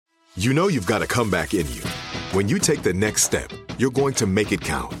You know you've got a comeback in you. When you take the next step, you're going to make it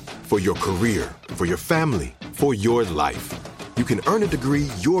count for your career, for your family, for your life. You can earn a degree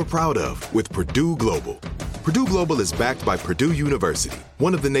you're proud of with Purdue Global. Purdue Global is backed by Purdue University,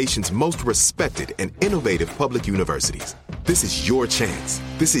 one of the nation's most respected and innovative public universities. This is your chance.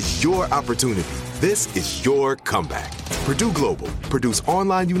 This is your opportunity. This is your comeback. Purdue Global, Purdue's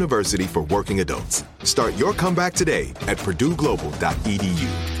online university for working adults. Start your comeback today at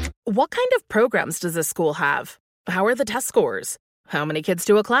purdueglobal.edu. What kind of programs does this school have? How are the test scores? How many kids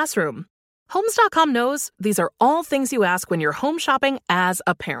do a classroom? Homes.com knows these are all things you ask when you're home shopping as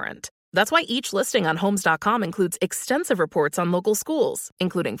a parent. That's why each listing on Homes.com includes extensive reports on local schools,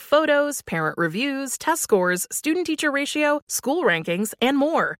 including photos, parent reviews, test scores, student-teacher ratio, school rankings, and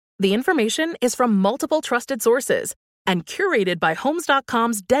more. The information is from multiple trusted sources and curated by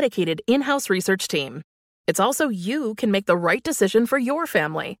Homes.com's dedicated in-house research team. It's also you can make the right decision for your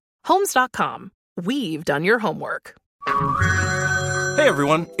family. Homes.com. We've done your homework. Hey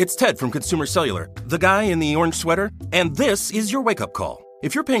everyone, it's Ted from Consumer Cellular, the guy in the orange sweater, and this is your wake-up call.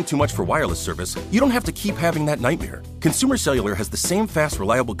 If you're paying too much for wireless service, you don't have to keep having that nightmare. Consumer Cellular has the same fast,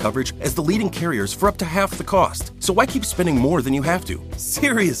 reliable coverage as the leading carriers for up to half the cost. So why keep spending more than you have to?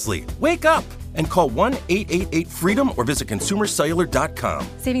 Seriously, wake up and call 1-888-FREEDOM or visit consumercellular.com.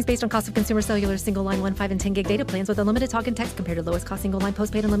 Savings based on cost of Consumer Cellular single line 1, 5, and 10 gig data plans with unlimited talk and text compared to lowest cost single line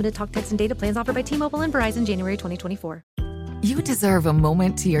postpaid unlimited talk, text, and data plans offered by T-Mobile and Verizon January 2024. You deserve a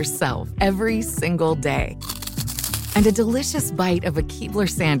moment to yourself every single day. And a delicious bite of a Keebler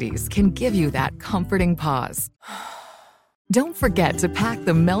Sandies can give you that comforting pause. Don't forget to pack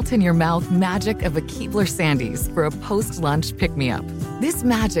the melt-in-your-mouth magic of a Keebler Sandies for a post-lunch pick-me-up. This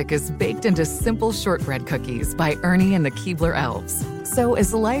magic is baked into simple shortbread cookies by Ernie and the Keebler Elves. So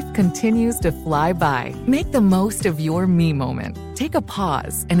as life continues to fly by, make the most of your me moment. Take a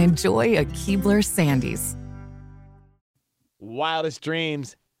pause and enjoy a Keebler Sandies. Wildest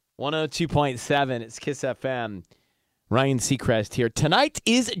Dreams, 102.7. It's Kiss FM. Ryan Seacrest here. Tonight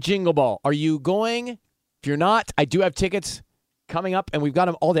is Jingle Ball. Are you going? If you're not, I do have tickets coming up, and we've got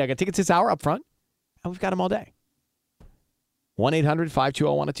them all day. I got tickets this hour up front, and we've got them all day.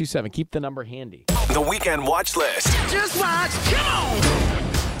 1-800-520-1027. Keep the number handy. The Weekend Watch List. Just watch. Come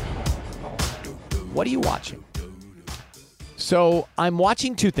on. What are you watching? So I'm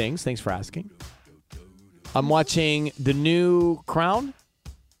watching two things. Thanks for asking. I'm watching the new Crown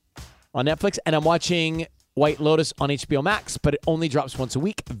on Netflix, and I'm watching White Lotus on HBO Max, but it only drops once a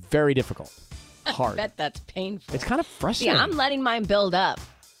week. Very difficult. Hard. I bet that's painful. It's kind of frustrating. Yeah, I'm letting mine build up.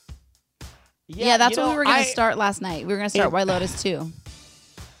 Yeah, that's what we were going to start last night. We were going to start White Lotus too.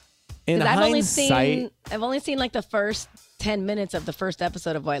 In hindsight, I've only seen like the first 10 minutes of the first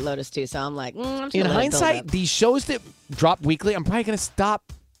episode of White Lotus too, so I'm like, I'm just in gonna let it build hindsight, up. these shows that drop weekly, I'm probably going to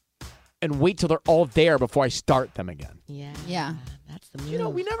stop and wait till they're all there before I start them again. Yeah. That's the move. You know,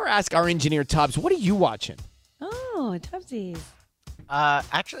 we never ask our engineer Tubbs, what are you watching? Oh, Tubbsies.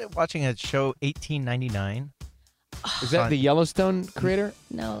 Actually, I'm watching a show 1899. Is that the Yellowstone creator?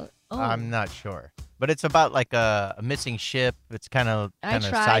 No. Oh. I'm not sure, but it's about like a missing ship. It's kind of tried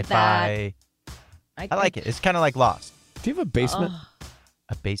sci-fi. I like it. It's kind of like Lost. Do you have a basement?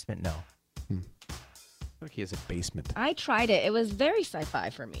 A basement? No. I think he has a basement. I tried it. It was very sci-fi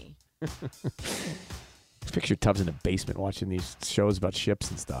for me. Picture Tubbs in a basement watching these shows about ships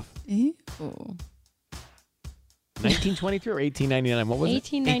and stuff. Ew. 1923 or 1899? What was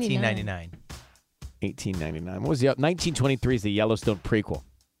 1899. 1899. What was the 1923 is the Yellowstone prequel.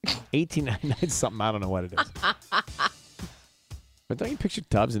 1899 is something, I don't know what it is. But don't you picture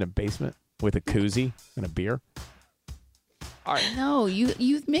Tubbs in a basement with a koozie and a beer? All right. No,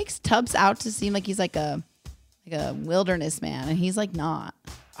 you makes Tubbs out to seem like he's like a wilderness man, and he's like not.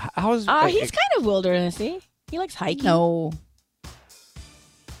 He's kind of wildernessy. He likes hiking. No.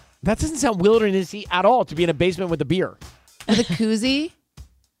 That doesn't sound wildernessy at all to be in a basement with a beer. With a koozie?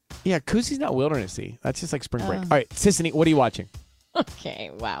 Yeah, koozie's not wildernessy. That's just like spring break. All right, Sissany, what are you watching?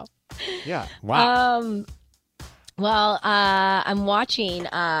 Okay, wow. Yeah, wow. I'm watching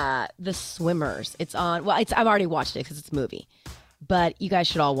The Swimmers. It's on. Well, I've already watched it because it's a movie. But you guys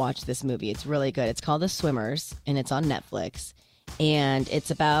should all watch this movie. It's really good. It's called The Swimmers, and it's on Netflix. And it's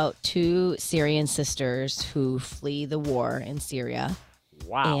about two Syrian sisters who flee the war in Syria.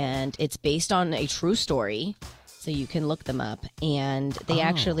 Wow. And it's based on a true story, so you can look them up. And they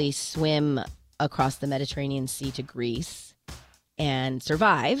actually swim across the Mediterranean Sea to Greece and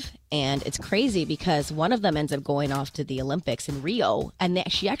survive. And it's crazy because one of them ends up going off to the Olympics in Rio. And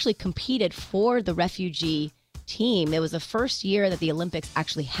she actually competed for the refugee team. It was the first year that the Olympics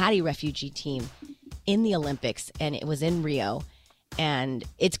actually had a refugee team in the Olympics, and it was in Rio. And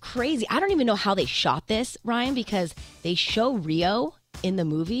it's crazy. I don't even know how they shot this, Ryan, because they show Rio in the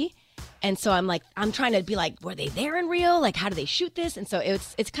movie. And so I'm trying to be like, were they there in Rio? Like, how do they shoot this? And so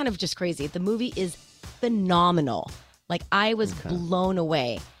it's kind of just crazy. The movie is phenomenal. Like, I was blown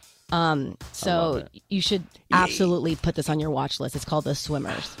away. So you should absolutely put this on your watch list. It's called The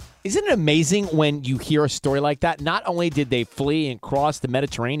Swimmers. Isn't it amazing when you hear a story like that? Not only did they flee and cross the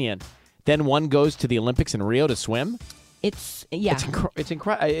Mediterranean, then one goes to the Olympics in Rio to swim. It's incredible.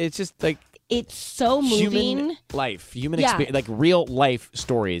 It's just like it's so moving. Human life, experience, like real life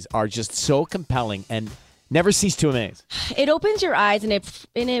stories are just so compelling and never cease to amaze. It opens your eyes and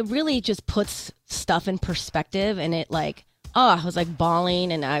it really just puts stuff in perspective. And it I was like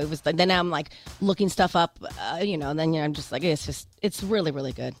bawling, and I was like, then I'm like looking stuff up, I'm just like, it's really,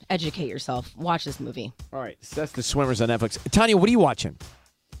 really good. Educate yourself. Watch this movie. All right. So that's The Swimmers on Netflix. Tanya, what are you watching?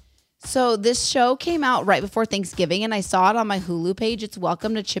 So this show came out right before Thanksgiving, and I saw it on my Hulu page. It's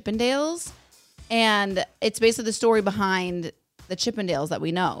Welcome to Chippendales. And it's basically the story behind the Chippendales that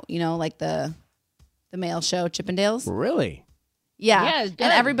we know, like the male show Chippendales. Really? Yeah. And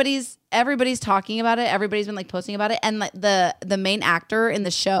everybody's talking about it. Everybody's been posting about it. And the main actor in the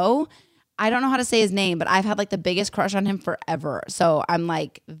show, I don't know how to say his name, but I've had the biggest crush on him forever. So I'm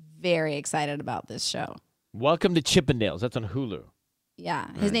very excited about this show. Welcome to Chippendales. That's on Hulu. Yeah.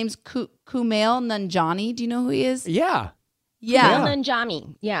 His name's Kumail Nanjiani. Do you know who he is? Yeah. Yeah. Kumail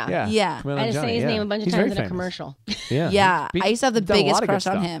Nanjiani. Yeah. Yeah. I had to say his name a bunch of times in a commercial. Yeah. Yeah. I used to have the biggest crush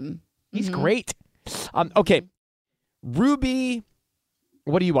on him. He's great. Okay. Ruby,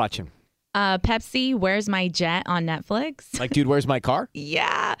 what are you watching? Pepsi, Where's My Jet on Netflix. Like, dude, where's my car?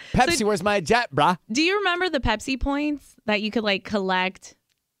 Yeah. Pepsi, where's my jet, brah? Do you remember the Pepsi points that you could collect?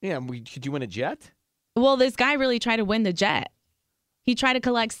 Yeah. Could you win a jet? Well, this guy really tried to win the jet. He tried to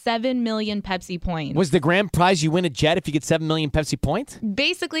collect 7 million Pepsi points. Was the grand prize you win a jet if you get 7 million Pepsi points?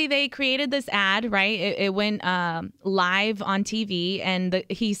 Basically, they created this ad, right? It went live on TV, and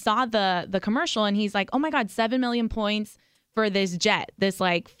he saw the commercial, and he's like, oh my God, 7 million points for this jet, this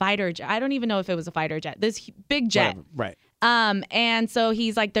fighter jet. I don't even know if it was a fighter jet, this big jet. Whatever. Right. And so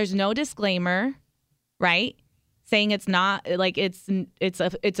he's like, there's no disclaimer, right? Saying it's not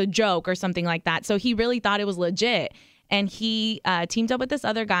it's a joke or something like that. So he really thought it was legit. And he teamed up with this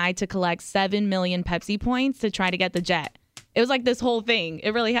other guy to collect 7 million Pepsi points to try to get the jet. It was this whole thing.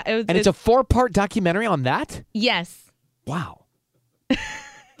 It really it's a 4-part documentary on that? Yes. Wow.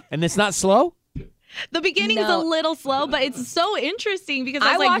 And it's not slow? The beginning is a little slow, but it's so interesting because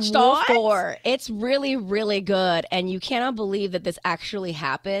I watched all 4. It's really, really good. And you cannot believe that this actually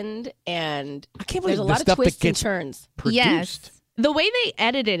happened. And I can't believe there's a lot of twists and turns. Produced. Yes. The way they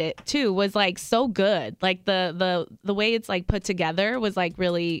edited it too was so good. The way it's put together was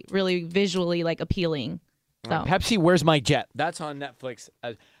really, really visually appealing. So. Pepsi, Where's My Jet? That's on Netflix.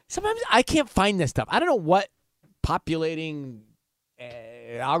 Sometimes I can't find this stuff. I don't know what populating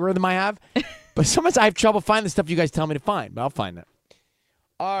algorithm I have, but sometimes I have trouble finding the stuff you guys tell me to find. But I'll find it.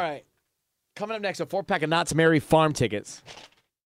 All right. Coming up next, a 4-pack of Knott's Merry Farm tickets.